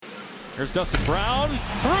Here's Dustin Brown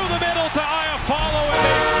through the middle to Iafallo, and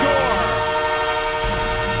they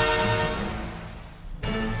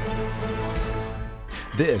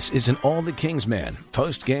score. This is an All the Kings Man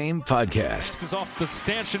post-game podcast. This is off the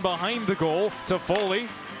stanchion behind the goal to Foley.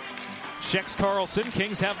 Checks Carlson.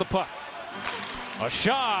 Kings have the puck. A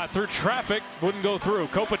shot through traffic. Wouldn't go through.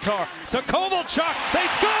 Kopitar to Kovalchuk. They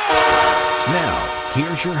score! Now,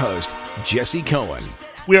 here's your host, Jesse Cohen.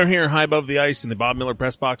 We are here high above the ice in the Bob Miller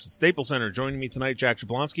press box at Staples Center. Joining me tonight, Jack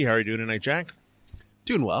Jablonski. How are you doing tonight, Jack?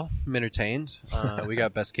 Doing well. I'm entertained. We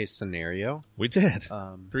got best case scenario. We did.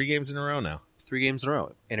 3 games in a row now. 3 games in a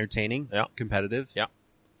row. Entertaining. Yeah. Competitive. Yeah.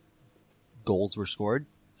 Goals were scored.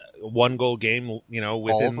 1 goal game,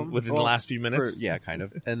 within the last few minutes. Kind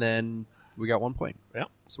of. And then we got 1 point. Yeah.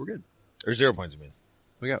 So we're good. Or 0 points, you mean?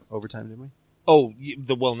 We got overtime, didn't we? Oh,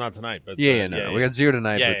 not tonight. But No. We got 0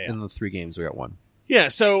 tonight, but in the 3 games we got 1. Yeah,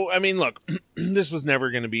 so, I mean, look, this was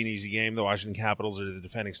never going to be an easy game. The Washington Capitals are the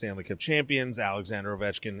defending Stanley Cup champions. Alexander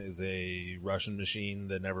Ovechkin is a Russian machine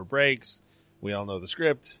that never breaks. We all know the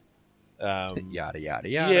script. Yada, yada, yada.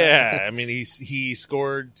 Yeah, I mean, he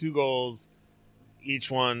scored 2 goals. Each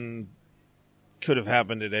one could have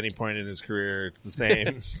happened at any point in his career. It's the same,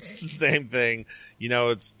 it's the same thing.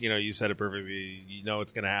 You said it perfectly. You know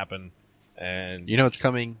it's going to happen. And you know it's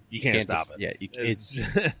coming. You can't stop it. Yeah, it's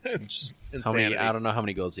just insanity. I don't know how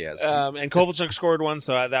many goals he has. And Kovalchuk scored 1,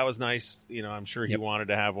 so that was nice. I'm sure he wanted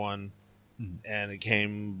to have one. Mm-hmm. And it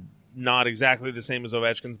came not exactly the same as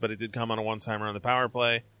Ovechkin's, but it did come on a one-timer on the power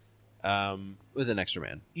play. With an extra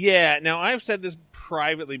man. Yeah. Now, I've said this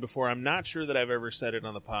privately before. I'm not sure that I've ever said it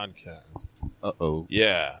on the podcast. Uh-oh.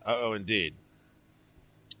 Yeah. Uh-oh, indeed.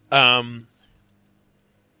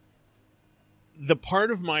 The part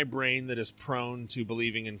of my brain that is prone to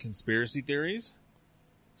believing in conspiracy theories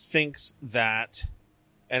thinks that,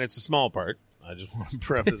 and it's a small part, I just want to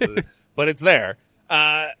preface with it, but it's there.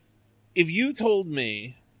 If you told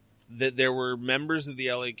me that there were members of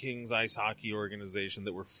the LA Kings ice hockey organization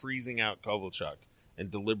that were freezing out Kovalchuk and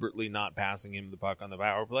deliberately not passing him the puck on the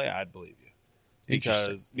power play, I'd believe you.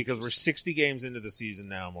 Because we're 60 games into the season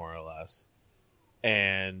now, more or less.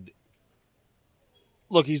 And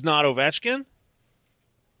look, he's not Ovechkin,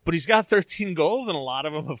 but he's got 13 goals, and a lot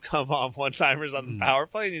of them have come off one-timers on the power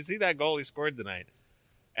play. And you see that goal he scored tonight.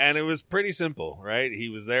 And it was pretty simple, right? He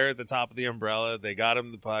was there at the top of the umbrella. They got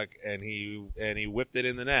him the puck, and he whipped it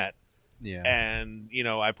in the net. Yeah. And,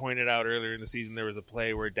 I pointed out earlier in the season there was a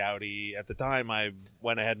play where Doughty, at the time I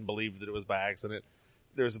went ahead and believed that it was by accident.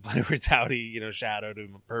 There was a play where Doughty, shadowed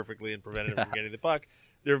him perfectly and prevented him from getting the puck.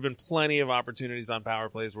 There have been plenty of opportunities on power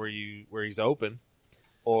plays where he's open.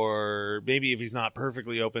 Or maybe if he's not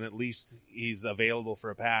perfectly open, at least he's available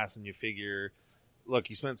for a pass, and you figure, look,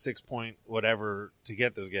 he spent 6 point whatever to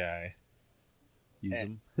get this guy. Use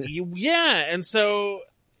him. Yeah, and so,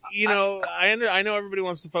 I know everybody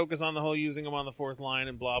wants to focus on the whole using him on the 4th line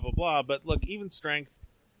and blah, blah, blah, but look, even strength,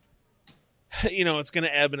 it's going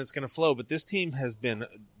to ebb and it's going to flow, but this team has been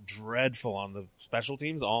dreadful on the special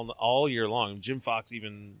teams all year long. Jim Fox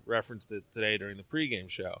even referenced it today during the pregame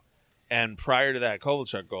show. And prior to that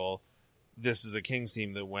Kovalchuk goal, this is a Kings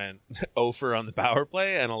team that went 0 for on the power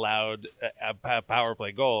play and allowed a power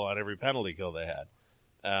play goal on every penalty kill they had.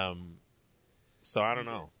 So I don't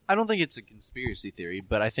know. I don't think it's a conspiracy theory,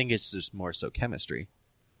 but I think it's just more so chemistry.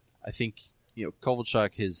 I think,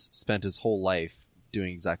 Kovalchuk has spent his whole life doing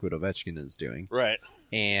exactly what Ovechkin is doing. Right.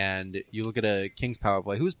 And you look at a Kings power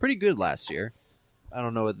play who was pretty good last year. I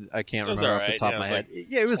don't know. I can't remember off the top of my head.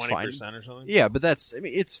 It was fine. Or something. Yeah, but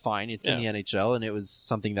it's fine. It's in the NHL, and it was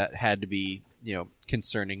something that had to be,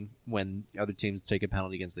 concerning when other teams take a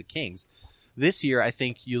penalty against the Kings. This year, I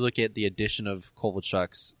think you look at the addition of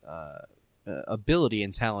Kovalchuk's ability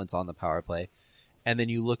and talents on the power play, and then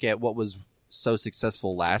you look at what was so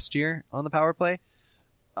successful last year on the power play.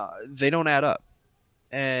 They don't add up.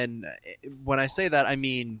 And when I say that, I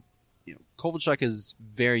mean, Kovalchuk is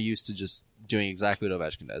very used to just doing exactly what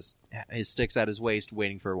Ovechkin does. His stick's at his waist,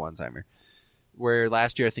 waiting for a one-timer. Where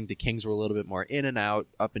last year, I think the Kings were a little bit more in and out,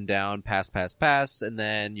 up and down, pass, and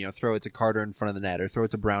then, throw it to Carter in front of the net, or throw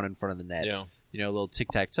it to Brown in front of the net. Yeah. A little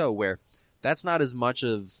tic-tac-toe, where that's not as much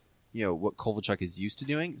of, what Kovalchuk is used to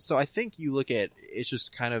doing. So I think you look at, it's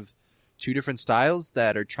just kind of 2 different styles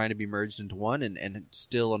that are trying to be merged into one, and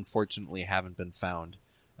still, unfortunately, haven't been found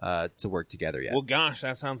to work together yet. Well, gosh,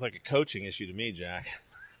 that sounds like a coaching issue to me, Jack.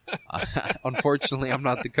 Unfortunately, I'm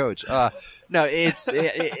not the coach. No,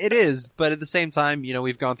 it is, but at the same time,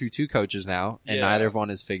 we've gone through 2 coaches now, and neither of one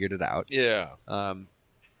has figured it out. Yeah.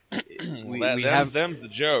 Them's the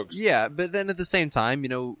jokes. Yeah, but then at the same time,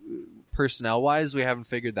 personnel-wise, we haven't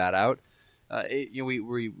figured that out.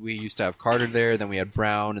 We used to have Carter there, then we had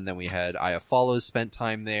Brown, and then we had Iafallo spent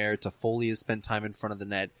time there. Toffoli has spent time in front of the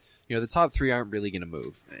net. The top three aren't really going to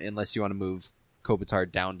move unless you want to move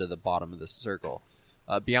Kopitar down to the bottom of the circle.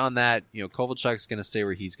 Beyond that, Kovalchuk's going to stay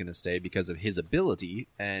where he's going to stay because of his ability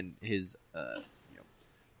and his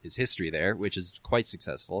history there, which is quite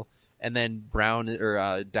successful. And then Brown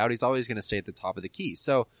or Doughty's always going to stay at the top of the key.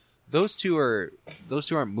 So those two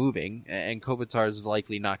aren't moving, and Kopitar is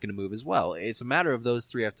likely not going to move as well. It's a matter of those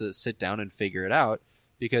three have to sit down and figure it out,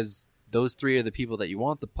 because those three are the people that you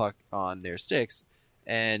want the puck on their sticks,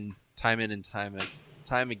 and time in and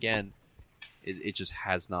time again, it just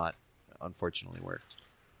has not, unfortunately, worked.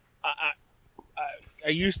 I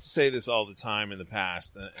used to say this all the time in the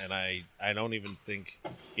past, and I don't even think,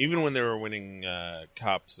 even when they were winning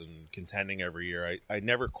cups and contending every year, I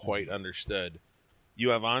never quite understood. You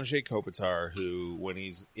have Andrzej Kopitar, who, when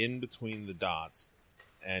he's in between the dots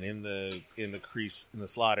and in the crease, in the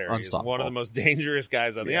slot area, is one of the most dangerous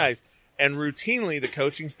guys on the ice. And routinely, the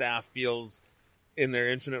coaching staff feels, in their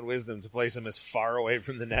infinite wisdom, to place him as far away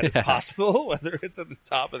from the net as possible, whether it's at the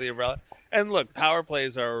top of the umbrella. And look, power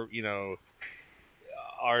plays are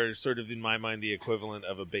sort of, in my mind, the equivalent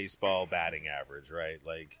of a baseball batting average, right?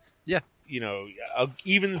 Like,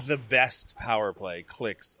 even the best power play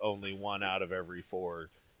clicks only 1 out of every 4,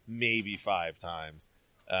 maybe 5 times.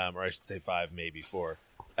 Or I should say 5, maybe 4.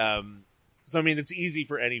 So, I mean, it's easy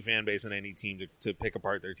for any fan base and any team to pick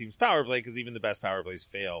apart their team's power play, because even the best power plays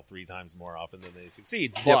fail 3 times more often than they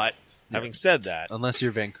succeed. But having said that... Unless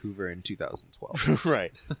you're Vancouver in 2012.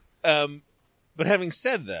 Right. But having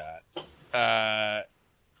said that...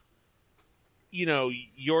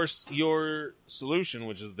 your solution,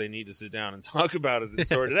 which is they need to sit down and talk about it and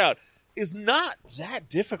sort it out, is not that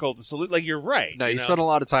difficult to salute. Like, you're right. No, you spend a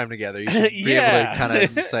lot of time together. You should be able to kind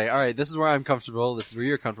of say, all right, this is where I'm comfortable. This is where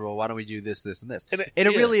you're comfortable. Why don't we do this, this, and this? And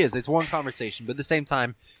it really is. It's one conversation. But at the same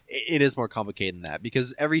time, it is more complicated than that,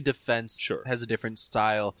 because every defense has a different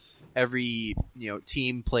style. Every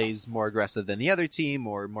team plays more aggressive than the other team,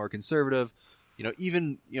 or more conservative.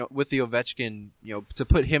 Even with the Ovechkin, to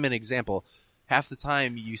put him in example, half the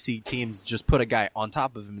time you see teams just put a guy on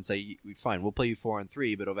top of him and say, fine, we'll play you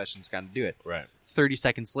 4-on-3, but Ovechkin's got to do it. Right. 30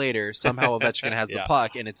 seconds later, somehow Ovechkin has the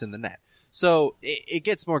puck and it's in the net. So it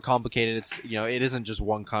gets more complicated. It's, it isn't just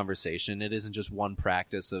one conversation. It isn't just one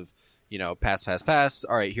practice of, pass.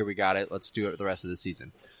 All right, here we got it. Let's do it the rest of the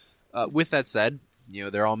season. With that said,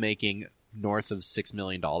 they're all making north of $6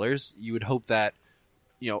 million. You would hope that,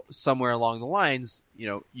 somewhere along the lines,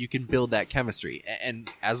 you can build that chemistry. And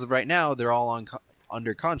as of right now, they're all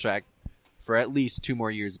under contract for at least 2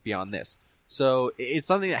 more years beyond this. So it's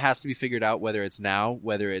something that has to be figured out, whether it's now,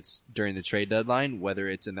 whether it's during the trade deadline, whether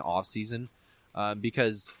it's in the off season,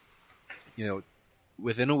 because,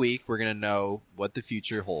 within a week, we're going to know what the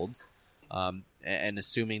future holds. And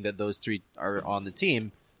assuming that those 3 are on the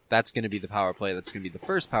team, that's going to be the power play. That's going to be the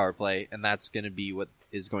first power play. And that's going to be what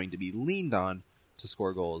is going to be leaned on to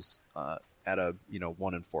score goals at a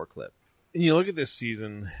 1-4 clip. And you look at this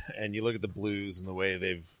season, and you look at the Blues and the way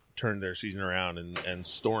they've turned their season around and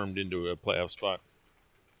stormed into a playoff spot.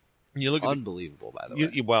 And you look unbelievable, by the way.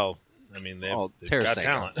 they've got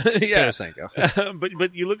talent. Tarasenko.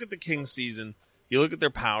 but you look at the Kings season, you look at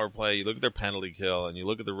their power play, you look at their penalty kill, and you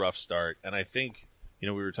look at the rough start. And I think, we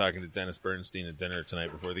were talking to Dennis Bernstein at dinner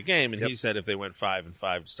tonight before the game, and he said if they went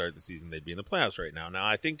 5-5 to start the season, they'd be in the playoffs right now. Now,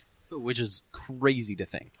 I think, which is crazy to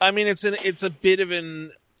think. I mean, it's a bit of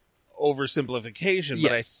an oversimplification,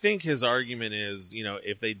 but I think his argument is,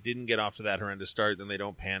 if they didn't get off to that horrendous start, then they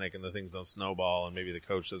don't panic and the things don't snowball, and maybe the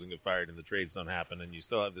coach doesn't get fired and the trades don't happen, and you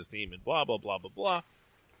still have this team and blah, blah, blah, blah, blah.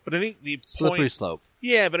 But I think the slippery slope.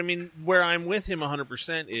 Yeah, but I mean, where I'm with him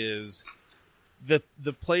 100% is the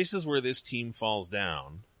places where this team falls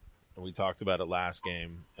down, and we talked about it last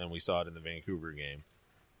game, and we saw it in the Vancouver game,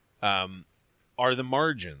 are the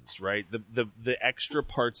margins, right? The extra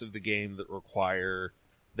parts of the game that require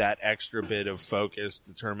that extra bit of focus,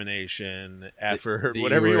 determination, effort,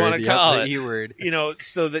 whatever you want to call it. The E-word.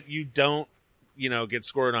 So that you don't, get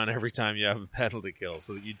scored on every time you have a penalty kill,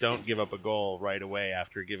 so that you don't give up a goal right away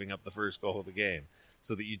after giving up the first goal of the game,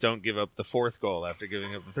 so that you don't give up the 4th goal after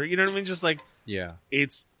giving up the 3rd. You know what I mean? Just like,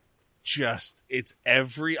 it's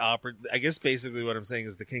every I guess basically what I'm saying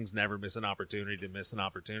is the Kings never miss an opportunity to miss an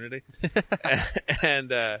opportunity.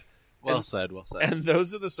 Well said. And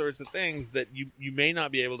those are the sorts of things that you may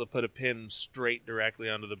not be able to put a pin straight directly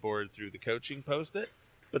onto the board through the coaching post-it,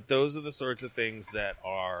 but those are the sorts of things that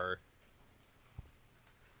are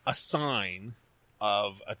a sign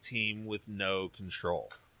of a team with no control,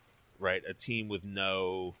 right? A team with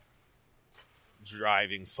no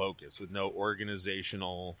driving focus, with no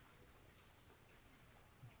organizational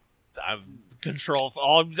control.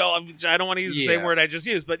 I don't want to use the same word I just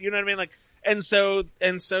used, but you know what I mean? Like, and so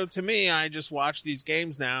to me, I just watch these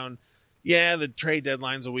games now, and the trade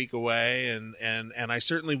deadline's a week away, and I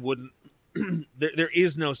certainly wouldn't. There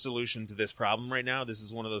is no solution to this problem right now. This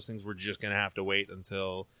is one of those things we're just going to have to wait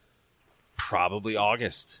until probably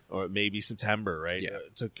August or maybe September, right? Yeah.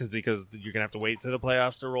 Because you're going to have to wait for the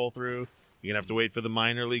playoffs to roll through. You're going to have to wait for the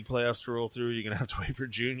minor league playoffs to roll through. You're going to have to wait for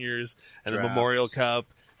juniors and the Memorial Cup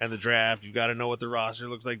and the draft. You've got to know what the roster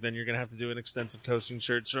looks like. Then you're going to have to do an extensive coaching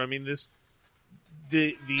search. So, I mean,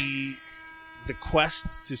 the quest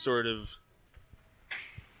to sort of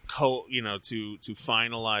to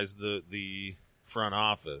finalize the front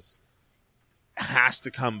office has to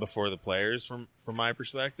come before the players from my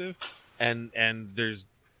perspective. And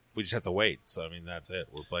we just have to wait. So, I mean, that's it.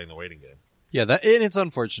 We're playing the waiting game. Yeah, and it's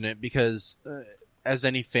unfortunate because as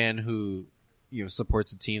any fan who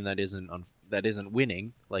supports a team that isn't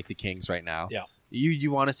winning like the Kings right now,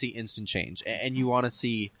 you want to see instant change and you want to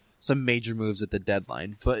see some major moves at the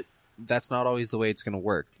deadline, but that's not always the way it's going to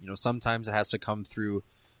work. Sometimes it has to come through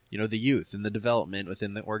the youth and the development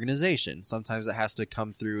within the organization. Sometimes it has to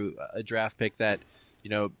come through a draft pick that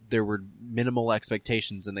there were minimal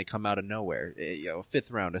expectations and they come out of nowhere. A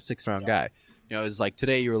fifth round, a sixth round guy. It's like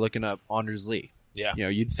today you were looking up Anders Lee. Yeah.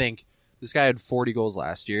 You'd think this guy had 40 goals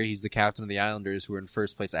last year. He's the captain of the Islanders, who were in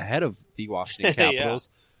first place ahead of the Washington Capitals.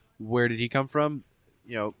 Where did he come from?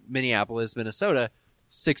 Minneapolis, Minnesota,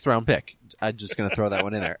 6th round pick. I'm just going to throw that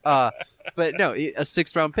one in there. But no, a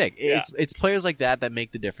 6th round pick. It's players like that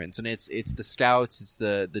make the difference, and it's the scouts, it's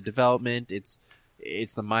the development, it's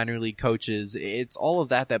the minor league coaches, it's all of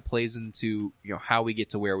that plays into how we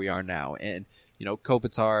get to where we are now. And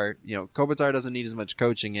Kopitar doesn't need as much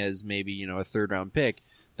coaching as maybe, a 3rd round pick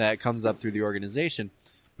that comes up through the organization.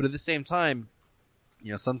 But at the same time,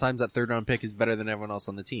 sometimes that 3rd round pick is better than everyone else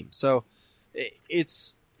on the team. So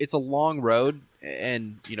it's a long road,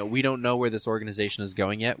 and, we don't know where this organization is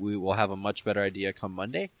going yet. We will have a much better idea come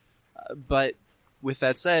Monday. But with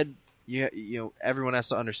that said, everyone has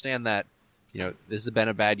to understand that, this has been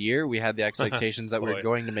a bad year. We had the expectations that we're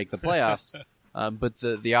going to make the playoffs. But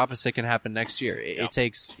the opposite can happen next year. It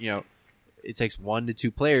takes 1 to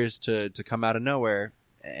 2 players to come out of nowhere,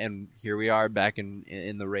 and here we are back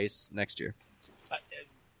in the race next year.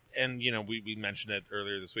 And we mentioned it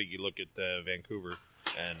earlier this week. You look at Vancouver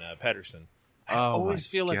and Pettersson. I always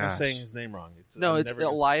feel like I'm saying his name wrong. It's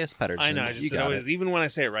Elias Pettersson. I know. I just always, even when I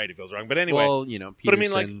say it right, it feels wrong. But anyway,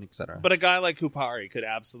 Peterson, etc. But a guy like Kupari could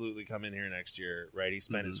absolutely come in here next year, right? He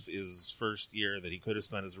spent his first year that he could have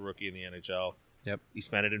spent as a rookie in the NHL. Yep. He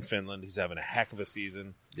spent it in Finland. He's having a heck of a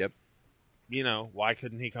season. Yep. Why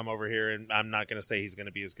couldn't he come over here? And I'm not going to say he's going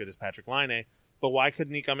to be as good as Patrick Laine, but why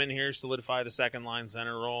couldn't he come in here, solidify the second line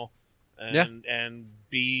center role, and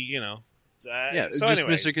be, so just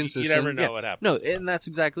anyway, Mr. Consistent. You never know what happens. No, and that's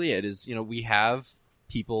exactly it. Is we have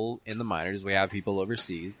people in the minors, we have people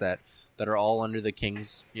overseas that are all under the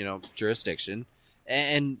Kings, jurisdiction,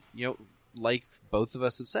 and like both of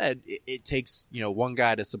us have said, it takes one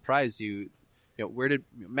guy to surprise you. Where did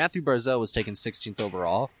Matthew Barzal was taken 16th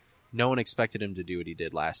overall? No one expected him to do what he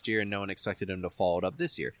did last year, and no one expected him to follow it up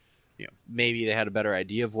this year. Maybe they had a better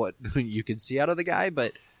idea of what you could see out of the guy,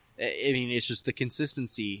 but I mean, it's just the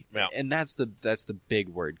consistency, and that's the big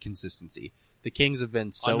word, consistency. The Kings have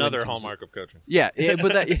been so another hallmark of coaching. But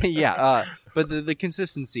but the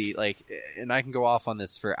consistency, and I can go off on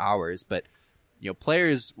this for hours, but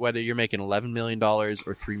players, whether you're making $11 million or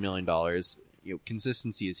 $3 million,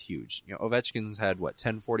 consistency is huge. Ovechkin's had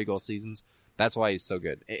 10 40-goal seasons. That's why he's so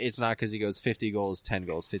good. It's not because he goes 50 goals, 10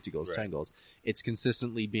 goals, 50 goals, 10 goals. It's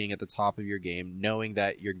consistently being at the top of your game, knowing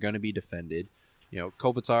that you're going to be defended.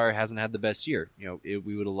 Kopitar hasn't had the best year.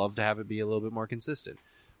 We would have loved to have it be a little bit more consistent.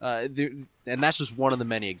 And that's just one of the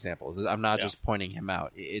many examples. I'm not just pointing him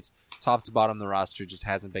out. It's top to bottom, the roster just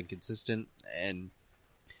hasn't been consistent. And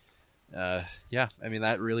I mean,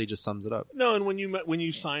 that really just sums it up. No, and when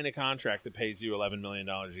you sign a contract that pays you $11 million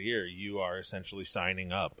a year, you are essentially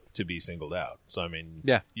signing up to be singled out. So, I mean,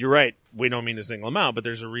 you're right. We don't mean to single him out, but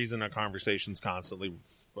there's a reason our conversations constantly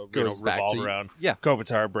revolve around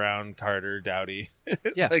Kopitar, Brown, Carter, Doughty.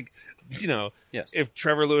 If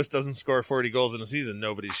Trevor Lewis doesn't score 40 goals in a season,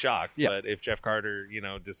 nobody's shocked. Yeah. But if Jeff Carter,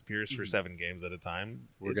 disappears for 7 games at a time,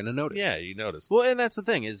 we're going to notice. Yeah, you notice. Well, and that's the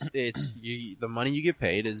thing is the money you get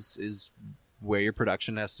paid is where your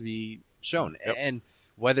production has to be shown. Yep. And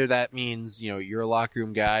whether that means, you're a locker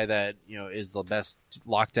room guy that, is the best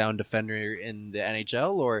lockdown defender in the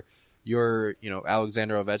NHL, or you're,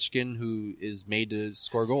 Alexander Ovechkin, who is made to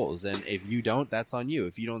score goals. And if you don't, that's on you.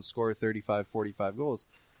 If you don't score 35, 45 goals,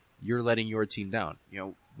 you're letting your team down.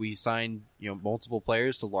 We signed, multiple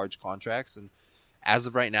players to large contracts. And as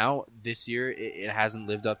of right now, this year, it hasn't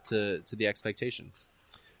lived up to the expectations.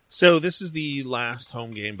 So this is the last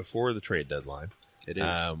home game before the trade deadline. It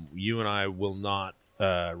is. You and I will not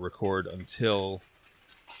record until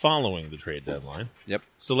following the trade deadline. Yep.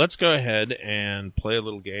 So let's go ahead and play a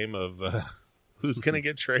little game of who's going to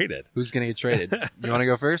get traded. Who's going to get traded? You want to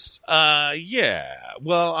go first? Yeah.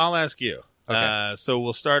 Well, I'll ask you. Okay. So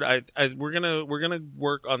we'll start. We're gonna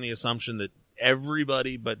work on the assumption that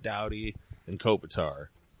everybody but Doughty and Kopitar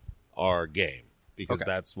are game because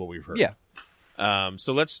that's what we've heard. Yeah.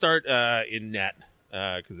 So let's start in net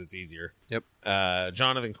because it's easier. Yep.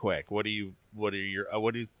 Jonathan Quick, what do you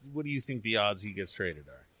think the odds he gets traded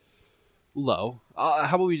are? Low.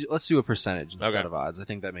 How about let's do a percentage instead of odds. I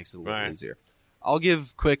think that makes it a little easier. I'll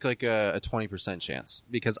give Quick like a 20% chance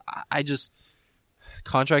because I just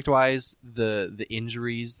contract wise the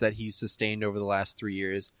injuries that he's sustained over the last 3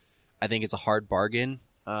 years, I think it's a hard bargain.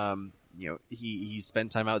 He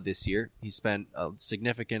spent time out this year. He spent a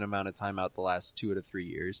significant amount of time out the last 2 to 3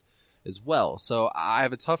 years as well. So I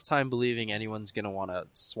have a tough time believing anyone's going to want to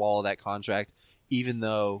swallow that contract, even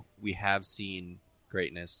though we have seen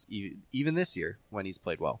greatness even this year when he's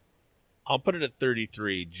played well. I'll put it at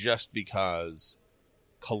 33 just because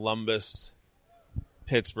Columbus,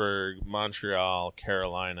 Pittsburgh, Montreal,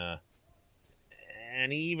 Carolina,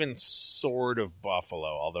 and even sort of Buffalo,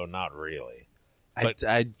 although not really. But,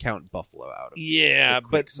 I'd count Buffalo out.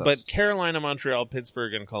 But Carolina, Montreal,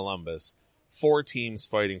 Pittsburgh, and Columbus, 4 teams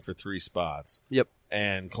fighting for 3 spots. Yep.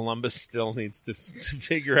 And Columbus still needs to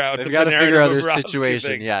figure out They've got to figure out their situation.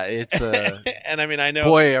 situation. Yeah, it's and I mean, I know.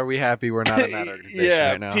 Boy, are we happy we're not in that organization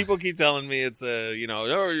right now. People keep telling me it's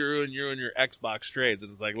you're in your Xbox trades,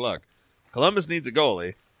 and it's like, look, Columbus needs a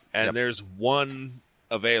goalie, and there's one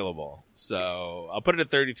available. So I'll put it at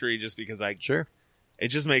 33 just because Sure. It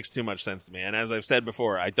just makes too much sense to me. And as I've said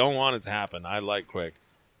before, I don't want it to happen. I like Quick.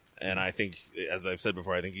 And I think, as I've said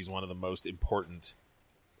before, I think he's one of the most important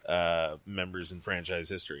members in franchise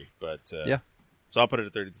history. But so I'll put it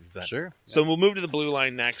at 33%. Sure. So we'll move to the blue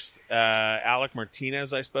line next. Alec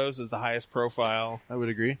Martinez, I suppose, is the highest profile. I would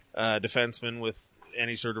agree. Defenseman with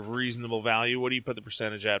any sort of reasonable value. What do you put the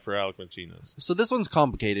percentage at for Alec Martinez? So this one's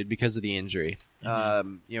complicated because of the injury.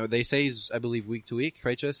 Mm-hmm. They say he's, I believe, week to week,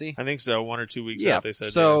 right, Jesse? I think so. 1 or 2 weeks out, they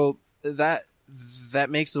said. So that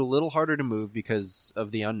makes it a little harder to move because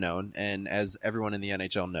of the unknown. And as everyone in the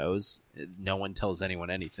NHL knows, no one tells anyone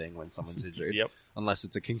anything when someone's injured. Yep. Unless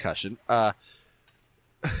it's a concussion.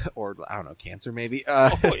 Or, I don't know, cancer maybe.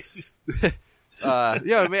 Yeah,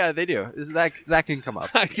 they do. That can come up.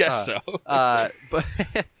 I guess so. But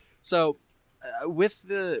so with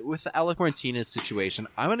the Alec Martinez situation,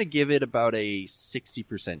 I'm going to give it about a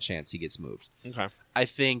 60% chance he gets moved. Okay. I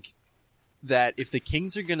think that if the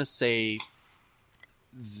Kings are going to say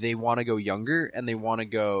they want to go younger and they want to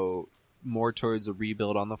go more towards a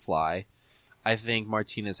rebuild on the fly, I think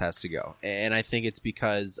Martinez has to go. And I think it's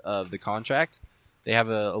because of the contract. They have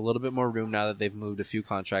a little bit more room now that they've moved a few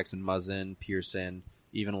contracts in Muzzin, Pearson,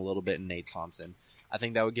 even a little bit in Nate Thompson. I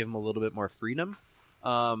think that would give him a little bit more freedom.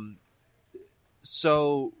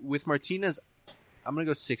 So with Martinez, I'm going to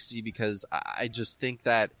go 60 because I just think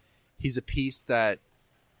that he's a piece that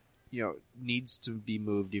needs to be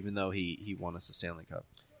moved even though he won us a Stanley Cup.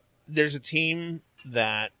 There's a team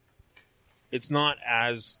that it's not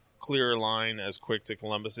as clear a line as Quick to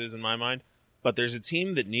Columbus is in my mind, but there's a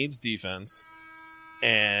team that needs defense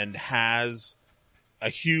and has a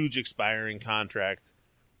huge expiring contract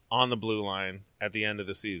on the blue line at the end of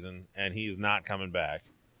the season, and he's not coming back.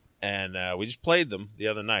 And we just played them the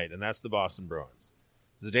other night, and that's the Boston Bruins.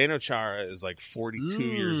 Zdeno Chara is like 42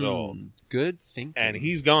 years old. Good thinking. And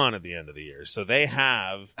he's gone at the end of the year. So they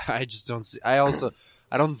have... I just don't see... I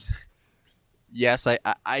don't... Yes,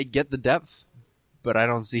 I get the depth, but I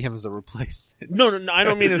don't see him as a replacement. No, I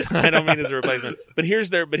don't mean as a replacement. But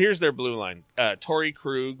here's their blue line. Torrey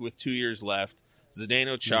Krug with 2 years left.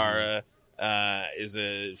 Zdeno Chara is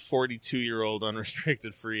a 42-year-old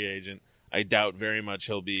unrestricted free agent. I doubt very much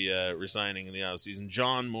he'll be resigning in the offseason.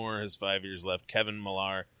 John Moore has 5 years left. Kevin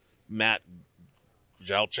Millar, Matt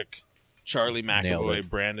Jalchik, Charlie McAvoy,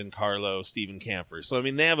 Brandon Carlo, Stephen Camphor. So, I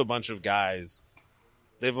mean, they have a bunch of guys.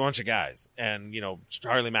 And,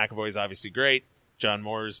 Charlie McAvoy is obviously great. John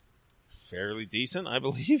Moore's fairly decent, I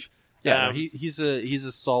believe. Yeah, he's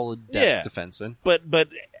a solid depth defenseman. But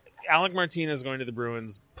Alec Martinez going to the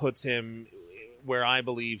Bruins puts him where I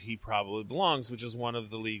believe he probably belongs, which is one of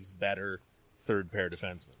the league's better third pair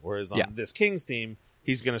defenseman. Whereas on this Kings team,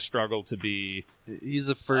 he's going to struggle to be. He's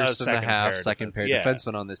a first and a half, second pair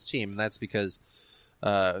defenseman on this team, and that's because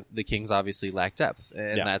the Kings obviously lack depth,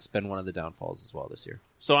 and that's been one of the downfalls as well this year.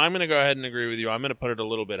 So I'm going to go ahead and agree with you. I'm going to put it a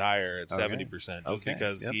little bit higher at 70%, just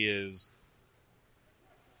because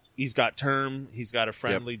he's got term, he's got a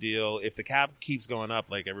friendly deal. If the cap keeps going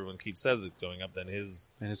up, like everyone says it's going up, then his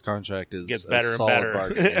contract gets better and better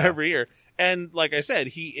bargain, every year. And like I said,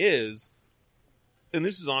 he is, and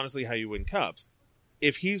this is honestly how you win cups.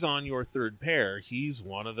 If he's on your third pair, he's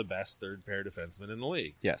one of the best third pair defensemen in the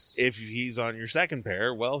league. Yes. If he's on your second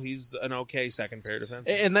pair, well, he's an okay second pair defenseman.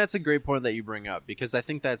 And that's a great point that you bring up, because I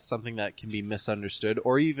think that's something that can be misunderstood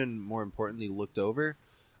or even more importantly looked over.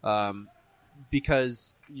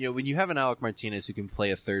 Because, when you have an Alec Martinez who can play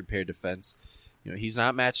a third pair defense, he's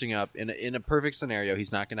not matching up in a perfect scenario.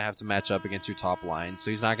 He's not going to have to match up against your top line. So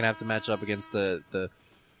he's not going to have to match up against the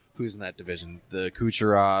who's in that division, the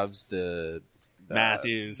Kucherovs, the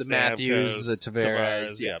Matthews, the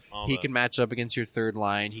Tavares. He that. can match up against your third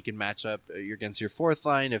line. He can match up against your fourth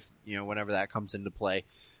line if whenever that comes into play,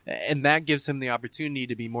 and that gives him the opportunity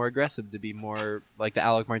to be more aggressive, to be more like the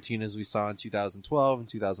Alec Martinez we saw in 2012 and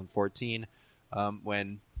 2014,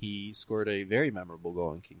 when he scored a very memorable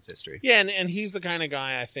goal in Kings history. Yeah, and he's the kind of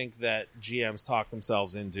guy I think that GMs talk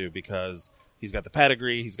themselves into, because he's got the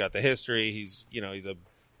pedigree, he's got the history, he's a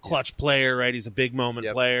clutch player, right? He's a big moment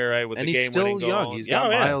player, right? With and the he's game-winning still young. goal. He's got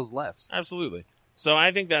miles left. Absolutely. So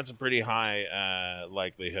I think that's a pretty high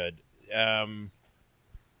likelihood. I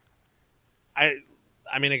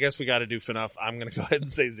mean, I guess we got to do enough. I'm going to go ahead and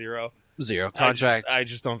say 0. 0 contract. I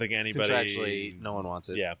just don't think anybody. Contractually, no one wants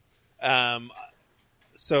it. Yeah.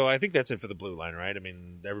 So I think that's it for the blue line, right? I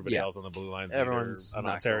mean, everybody else on the blue line is either an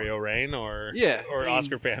Ontario Reign or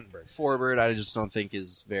Oscar Vandenberg. Forward, I just don't think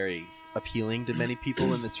is very appealing to many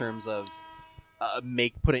people in the terms of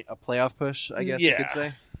putting a playoff push, I guess you could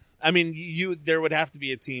say. I mean, there would have to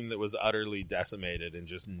be a team that was utterly decimated and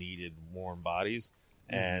just needed warm bodies,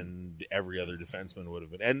 and every other defenseman would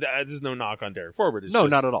have been. And there's no knock on Derek Forbort. No,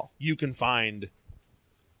 not at all. You can find.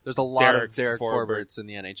 There's a lot of Derek Forborts in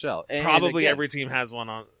the NHL. Probably every team has one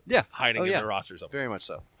on hiding in their roster somewhere. Very much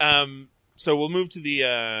so. So we'll move to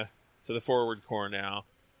the forward core now.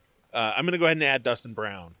 I'm going to go ahead and add Dustin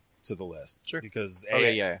Brown to the list. Sure. Because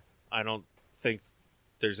I don't think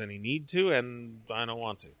there's any need to, and I don't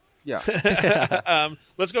want to. Yeah.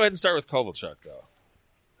 Let's go ahead and start with Kovalchuk, though.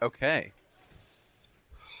 Okay.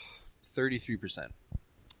 33%.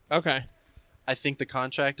 Okay. I think the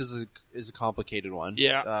contract is a complicated one.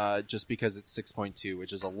 Yeah. Just because it's 6.2,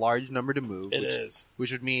 which is a large number to move.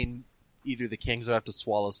 Which would mean either the Kings would have to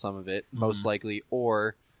swallow some of it, most likely,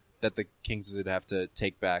 or that the Kings would have to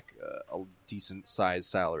take back a decent sized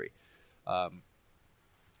salary.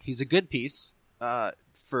 He's a good piece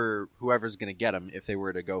for whoever's going to get him if they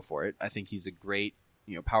were to go for it. I think he's a great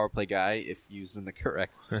power play guy if used in the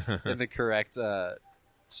correct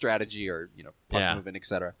strategy or puck movement,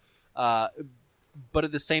 etc. But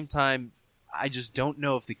at the same time, I just don't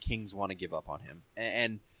know if the Kings want to give up on him,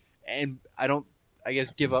 and I don't. I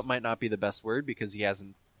guess give up might not be the best word, because he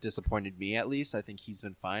hasn't disappointed me. At least I think he's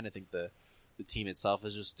been fine. I think the team itself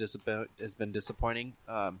has been disappointing.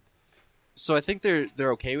 So I think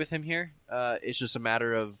they're okay with him here. It's just a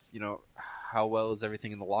matter of how well is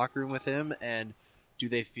everything in the locker room with him, and do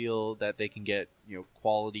they feel that they can get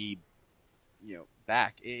quality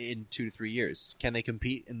back in 2 to 3 years? Can they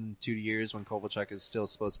compete in 2 years when Kovalchuk is still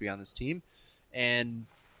supposed to be on this team? And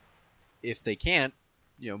if they can't,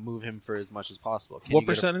 move him for as much as possible. What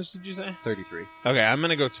percentage did you say? 33. Okay, I'm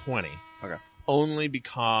going to go 20. Okay. Only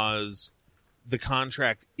because the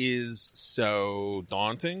contract is so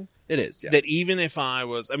daunting. It is, yeah. That even if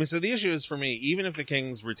so the issue is for me, even if the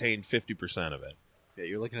Kings retained 50% of it. Yeah,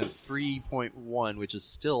 you're looking at 3.1, which is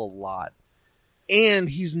still a lot. And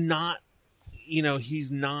he's not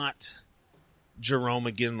Jerome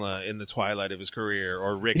McGinley in the twilight of his career,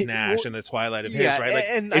 or Rick Nash in the twilight of his, right? Like,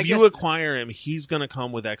 and if you acquire him, he's going to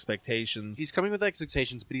come with expectations. He's coming with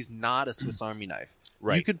expectations, but he's not a Swiss Army knife.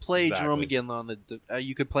 Right. You could play Jerome McGinley on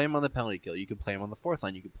you could play him on the penalty kill. You could play him on the fourth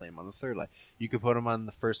line. You could play him on the third line. You could put him on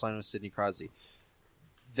the first line with Sidney Crosby.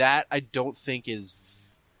 That I don't think is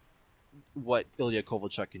what Ilya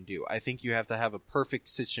Kovalchuk can do. I think you have to have a perfect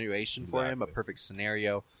situation for him, a perfect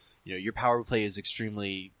scenario. Your power play is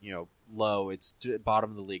extremely, low. It's bottom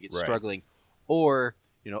of the league. It's struggling. Or,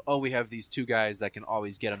 we have these two guys that can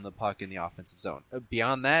always get him the puck in the offensive zone.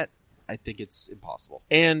 Beyond that, I think it's impossible.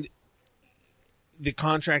 And the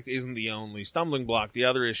contract isn't the only stumbling block. The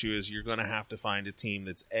other issue is you're going to have to find a team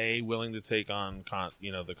that's A, willing to take on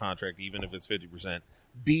the contract even if it's 50%,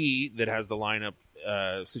 B, that has the lineup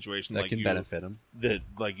situation that can benefit him, that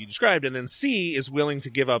like you described, and then C is willing to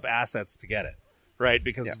give up assets to get it. Right,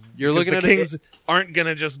 because you're looking at the Kings aren't going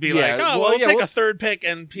to just be like, we'll take a third pick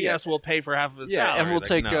and PS will pay for half of his salary. And we'll like,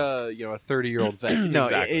 take no. a 30-year-old vet. No,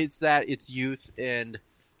 Exactly. it's youth and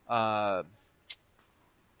forgot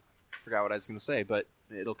what I was going to say, but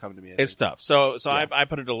it'll come to me. It's tough. So I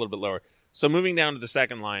put it a little bit lower. So moving down to the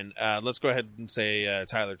second line, let's go ahead and say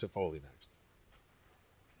Tyler Toffoli next.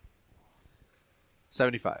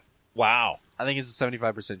 75. Wow. I think it's a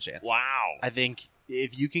 75% chance. Wow. I think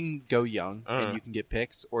if you can go young and you can get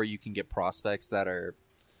picks or you can get prospects that are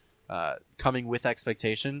coming with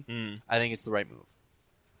expectation, I think it's the right move.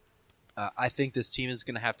 I think this team is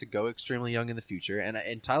going to have to go extremely young in the future,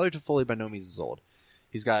 and Tyler Toffoli by no means is old.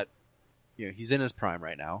 He's got, he's in his prime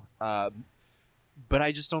right now, but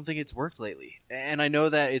I just don't think it's worked lately. And I know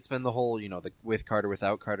that it's been the whole, the with Carter,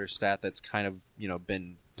 without Carter stat that's kind of,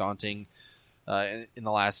 been daunting in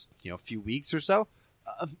the last, few weeks or so.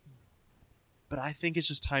 But I think it's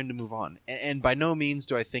just time to move on. And by no means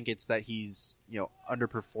do I think it's that he's,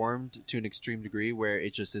 underperformed to an extreme degree where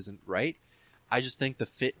it just isn't right. I just think the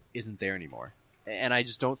fit isn't there anymore. And I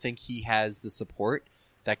just don't think he has the support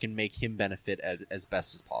that can make him benefit as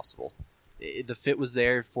best as possible. The fit was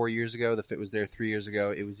there 4 years ago. The fit was there 3 years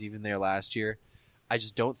ago. It was even there last year. I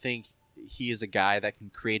just don't think he is a guy that can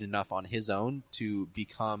create enough on his own to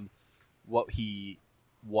become what he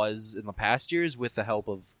was in the past years with the help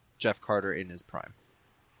of Jeff Carter in his prime.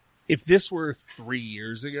 If this were 3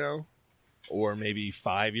 years ago or maybe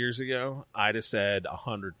 5 years ago, I'd have said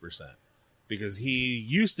 100%. Because he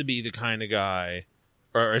used to be the kind of guy,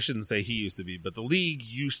 or I shouldn't say he used to be, but the league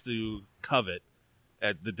used to covet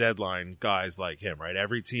at the deadline guys like him, right?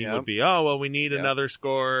 Every team would be, we need another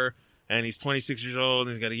scorer, and he's 26 years old,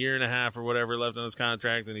 and he's got a year and a half or whatever left on his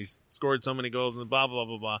contract, and he's scored so many goals, and blah, blah,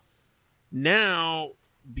 blah, blah, blah. Now,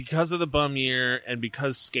 because of the bum year, and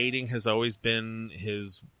because skating has always been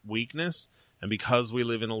his weakness, and because we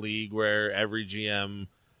live in a league where every GM,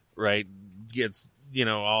 right, gets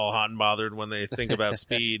all hot and bothered when they think about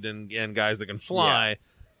speed and guys that can fly. Yeah.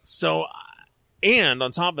 So, and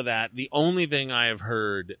on top of that, the only thing I have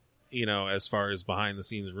heard, as far as behind the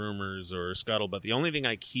scenes rumors or scuttlebutt, the only thing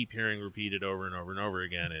I keep hearing repeated over and over and over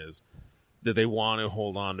again is that they want to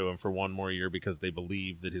hold on to him for one more year because they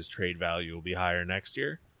believe that his trade value will be higher next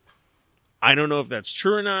year. I don't know if that's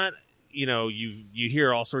true or not. You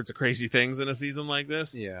hear all sorts of crazy things in a season like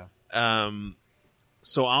this. Yeah.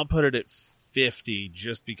 So I'll put it at 50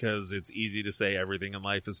 just because it's easy to say everything in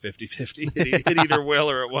life is 50-50. It either will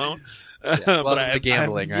or it won't. But I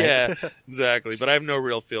gambling, right? Yeah, exactly. But I have no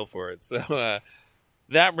real feel for it. So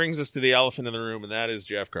that brings us to the elephant in the room, and that is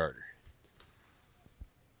Jeff Carter.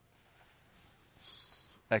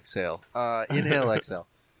 Exhale. Inhale, exhale.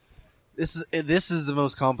 This is the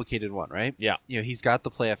most complicated one, right? Yeah. He's got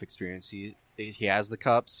the playoff experience. He has the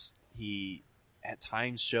cups. He at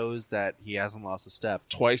times shows that he hasn't lost a step.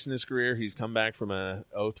 Twice in his career, he's come back from a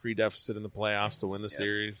 0-3 deficit in the playoffs to win the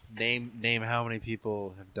series. Name how many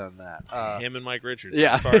people have done that. Him and Mike Richards,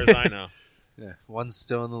 yeah. as far as I know. Yeah, one's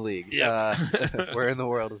still in the league. Yeah. Where in the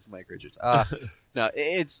world is Mike Richards? No,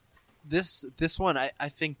 it's this one. I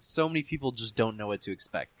think so many people just don't know what to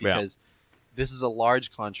expect because this is a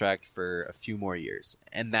large contract for a few more years,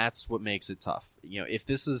 and that's what makes it tough. If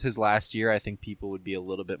this was his last year, I think people would be a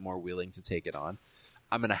little bit more willing to take it on.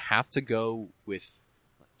 I'm going to have to go with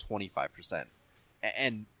 25%.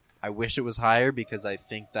 And I wish it was higher because I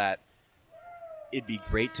think that it'd be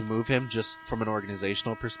great to move him just from an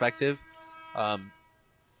organizational perspective. But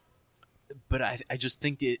I just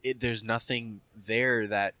think there's nothing there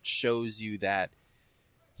that shows you that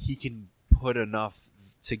he can put enough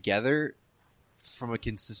together from a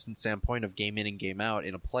consistent standpoint of game in and game out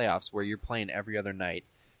in a playoffs where you're playing every other night.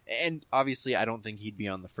 And obviously, I don't think he'd be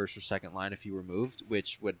on the first or second line if he were moved,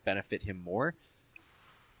 which would benefit him more.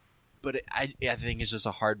 But I think it's just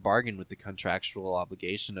a hard bargain with the contractual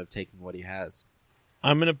obligation of taking what he has.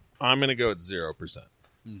 I'm gonna go at 0%,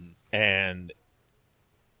 and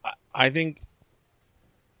I think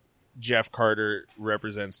Jeff Carter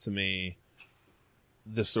represents to me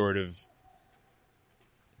the sort of.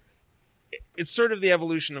 It's sort of the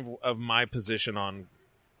evolution of my position on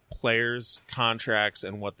players, contracts,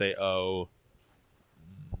 and what they owe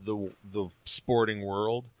the sporting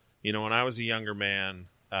world. When I was a younger man,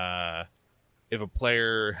 if a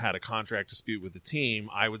player had a contract dispute with the team,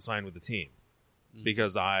 I would sign with the team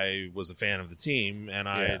because I was a fan of the team and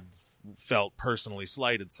I felt personally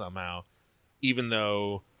slighted somehow. even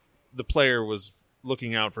though the player was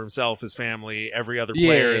looking out for himself, his family, every other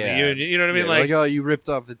player in the union. You know what I mean? Like, oh, you ripped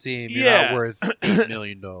off the team. You're not worth $8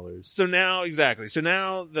 million. So now, exactly. So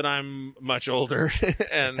now that I'm much older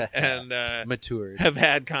and matured, have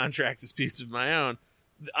had contract disputes of my own,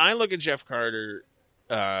 I look at Jeff Carter,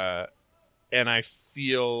 and I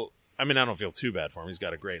feel. I mean, I don't feel too bad for him. He's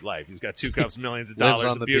got a great life. He's got 2 cups, millions of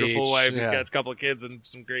dollars, a beautiful wife. He's got a couple of kids and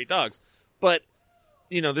some great dogs. But,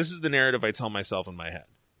 this is the narrative I tell myself in my head.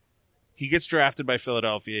 He gets drafted by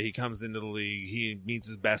Philadelphia. He comes into the league. He meets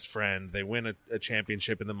his best friend. They win a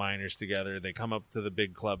championship in the minors together. They come up to the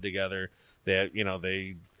big club together.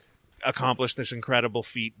 They accomplish this incredible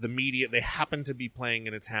feat. The media, they happen to be playing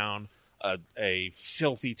in a town, a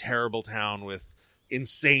filthy, terrible town with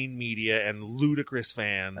insane media and ludicrous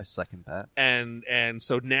fans. I second that. And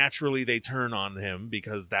so naturally they turn on him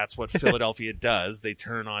because that's what Philadelphia does. They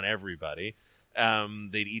turn on everybody.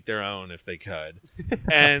 They'd eat their own if they could.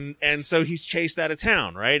 And so he's chased out of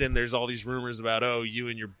town, right? And there's all these rumors about, oh, you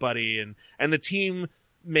and your buddy. And the team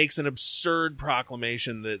makes an absurd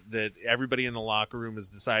proclamation that everybody in the locker room is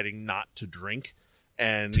deciding not to drink.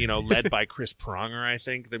 And, led by Chris Pronger, I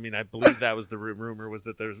think. I mean, I believe that was the rumor, was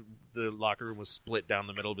that the locker room was split down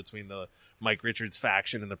the middle between the Mike Richards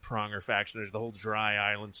faction and the Pronger faction. There's the whole Dry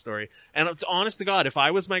Island story. And honest to God, if I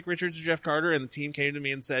was Mike Richards or Jeff Carter and the team came to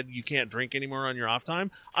me and said, you can't drink anymore on your off time,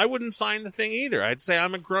 I wouldn't sign the thing either. I'd say,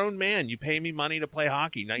 I'm a grown man. You pay me money to play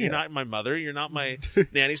hockey. Now, you're not my mother. You're not my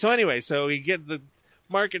nanny. So anyway, the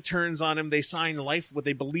market turns on him. They sign what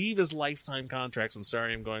they believe is lifetime contracts. I'm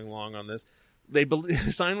sorry I'm going long on this. They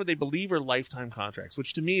sign what they believe are lifetime contracts,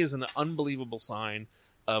 which to me is an unbelievable sign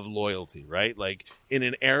of loyalty, right? Like in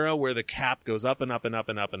an era where the cap goes up and up and up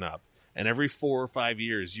and up and up, and every 4 or 5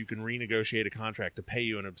 years you can renegotiate a contract to pay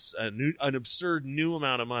you an absurd new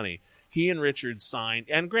amount of money. He and Richards signed,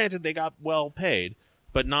 and granted they got well paid,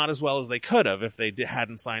 but not as well as they could have if they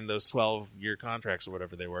hadn't signed those 12-year contracts or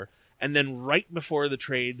whatever they were. And then right before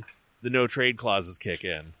the no trade clauses kick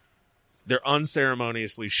in, they're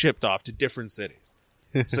unceremoniously shipped off to different cities.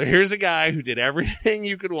 So here's a guy who did everything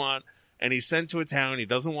you could want, and he's sent to a town he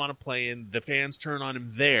doesn't want to play in. The fans turn on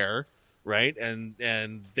him there, right?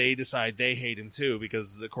 And they decide they hate him too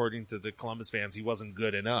because, according to the Columbus fans, he wasn't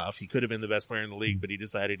good enough. He could have been the best player in the league, but he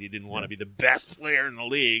decided he didn't want to be the best player in the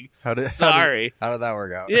league. How did that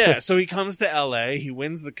work out? Yeah, so he comes to L.A. He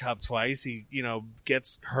wins the Cup twice. He,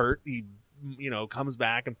 gets hurt. He, comes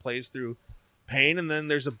back and plays through pain, and then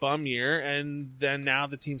there's a bum year, and then now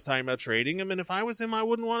the team's talking about trading him. And if I was him, I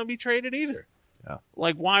wouldn't want to be traded either. Yeah.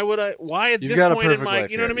 Like, why would I? Why at You've this point in my,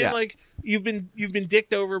 what I mean? Yeah. Like, you've been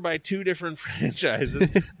dicked over by 2 different franchises.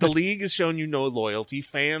 The league has shown you no loyalty.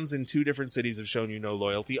 Fans in 2 different cities have shown you no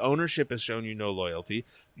loyalty. Ownership has shown you no loyalty.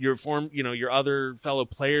 Your other fellow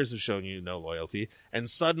players have shown you no loyalty. And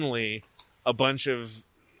suddenly, a bunch of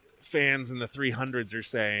fans in the 300s are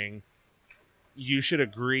saying you should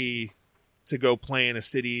agree to go play in a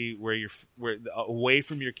city where you're away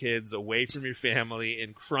from your kids, away from your family,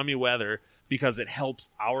 in crummy weather, because it helps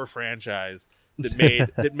our franchise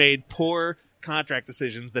that made poor contract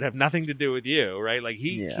decisions that have nothing to do with you, right? Like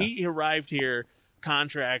he arrived here,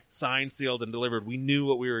 contract signed, sealed, and delivered. We knew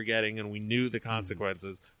what we were getting, and we knew the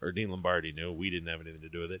consequences. Or Dean Lombardi knew. We didn't have anything to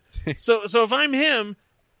do with it. So if I'm him,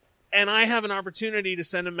 and I have an opportunity to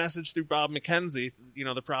send a message through Bob McKenzie,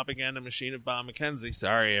 the propaganda machine of Bob McKenzie.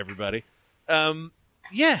 Sorry, everybody.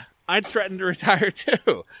 I'd threaten to retire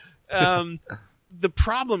too. The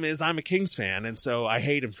problem is I'm a Kings fan, and so I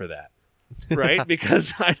hate him for that, right?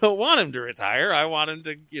 Because I don't want him to retire. I want him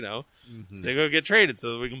to, to go get traded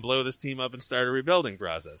so that we can blow this team up and start a rebuilding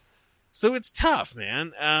process. So it's tough,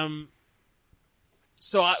 man.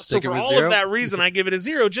 So for all of that reason, I give it a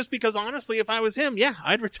 0, just because, honestly, if I was him,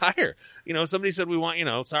 I'd retire. Somebody said, we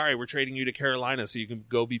want, sorry, we're trading you to Carolina so you can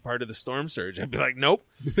go be part of the storm surge. I'd be like, nope.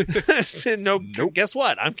 Nope. Guess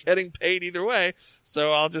what? I'm getting paid either way.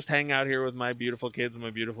 So I'll just hang out here with my beautiful kids and my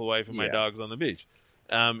beautiful wife and my dogs on the beach.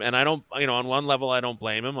 And I don't, on one level, I don't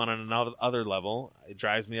blame him. On another level, it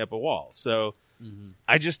drives me up a wall. So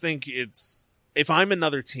I just think if I'm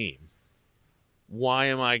another team, why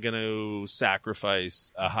am I going to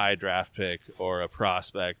sacrifice a high draft pick or a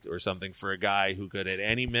prospect or something for a guy who could at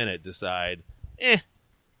any minute decide,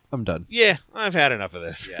 I'm done. Yeah, I've had enough of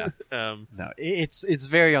this. Yeah. No, it's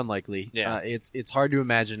very unlikely. Yeah. It's hard to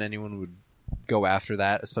imagine anyone would go after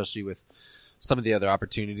that, especially with some of the other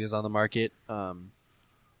opportunities on the market.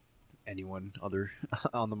 Anyone other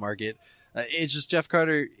on the market. It's just Jeff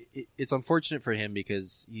Carter. It's unfortunate for him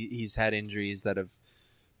because he's had injuries that have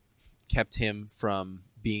kept him from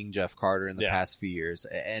being Jeff Carter in the past few years.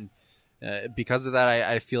 And because of that,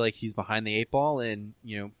 I feel like he's behind the 8 ball, and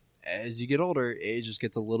as you get older, it just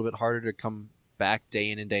gets a little bit harder to come back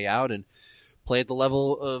day in and day out and play at the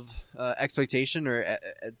level of expectation, or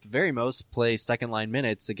at the very most, play second line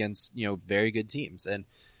minutes against very good teams. And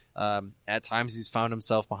at times, he's found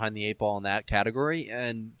himself behind the 8 ball in that category,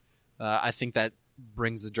 and I think that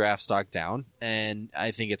brings the draft stock down. And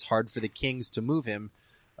I think it's hard for the Kings to move him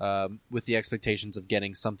with the expectations of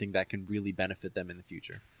getting something that can really benefit them in the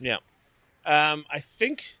future. Yeah, I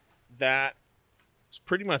think that it's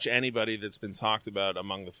pretty much anybody that's been talked about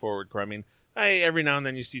among the forward core. I mean, every now and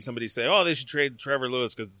then you see somebody say, "Oh, they should trade Trevor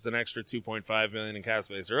Lewis because it's an extra $2.5 million in cap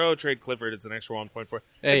space," or "Oh, trade Clifford, it's an extra $1.4."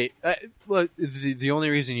 Hey, look, the only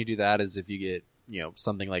reason you do that is if you get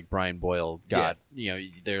something like Brian Boyle got.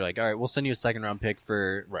 They're like, "All right, we'll send you a 2nd-round pick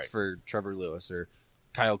for Trevor Lewis or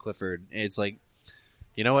Kyle Clifford." It's like,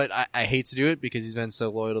 you know what? I hate to do it because he's been so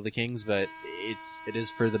loyal to the Kings, but it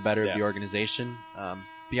is for the better of the organization.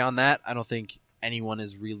 Beyond that, I don't think anyone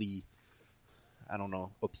is really,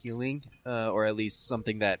 appealing, or at least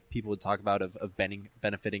something that people would talk about of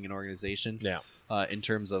benefiting an organization. Yeah. In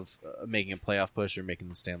terms of making a playoff push or making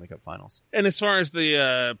the Stanley Cup Finals. And as far as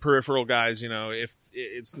the peripheral guys, if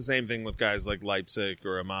it's the same thing with guys like Leipzig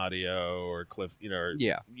or Amadio or Cliff,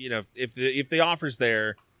 if the offer's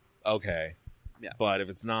there, okay. Yeah. But if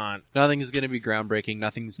it's not, nothing is going to be groundbreaking.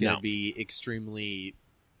 Nothing's going to be extremely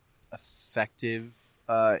effective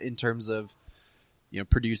in terms of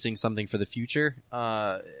producing something for the future.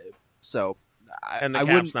 And the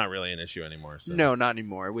cap's not really an issue anymore. So. No, not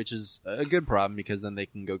anymore, which is a good problem because then they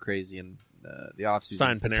can go crazy in the offseason.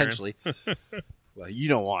 Sign potentially. Well, you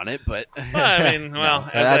don't want it, but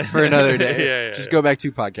that's for another day. Just go back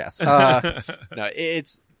 2 podcasts.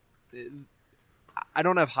 I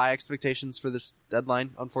don't have high expectations for this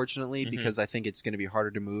deadline, unfortunately, because I think it's going to be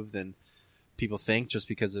harder to move than people think, just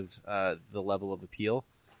because of the level of appeal.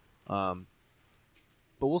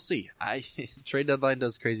 But we'll see. Trade deadline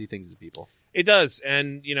does crazy things to people. It does.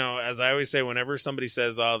 And, as I always say, whenever somebody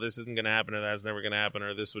says, "Oh, this isn't going to happen," or "That's never going to happen,"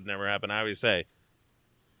 or "This would never happen," I always say,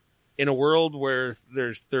 in a world where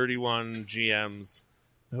there's 31 GMs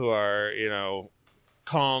who are,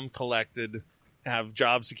 calm, collected, have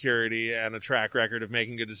job security, and a track record of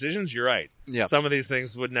making good decisions, you're right. Yep. Some of these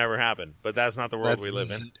things would never happen, but that's not the world we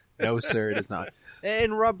live in. No, sir, it is not.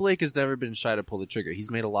 And Rob Blake has never been shy to pull the trigger.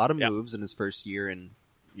 He's made a lot of moves in his first year and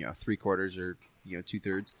 3/4 or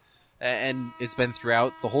 2/3, and it's been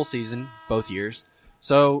throughout the whole season, both years.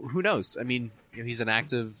 So who knows? I mean, he's an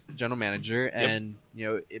active general manager, and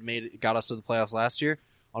it got us to the playoffs last year.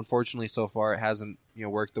 Unfortunately, so far it hasn't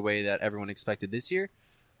worked the way that everyone expected this year.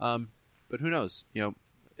 But who knows?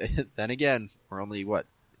 Then again, we're only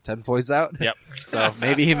 10 points out. Yep. So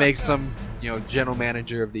maybe he makes some general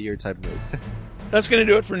manager of the year type move. That's going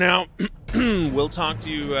to do it for now. We'll talk to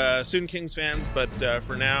you soon, Kings fans. But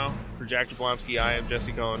for now, for Jack Jablonski, I am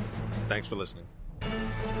Jesse Cohen. Thanks for listening.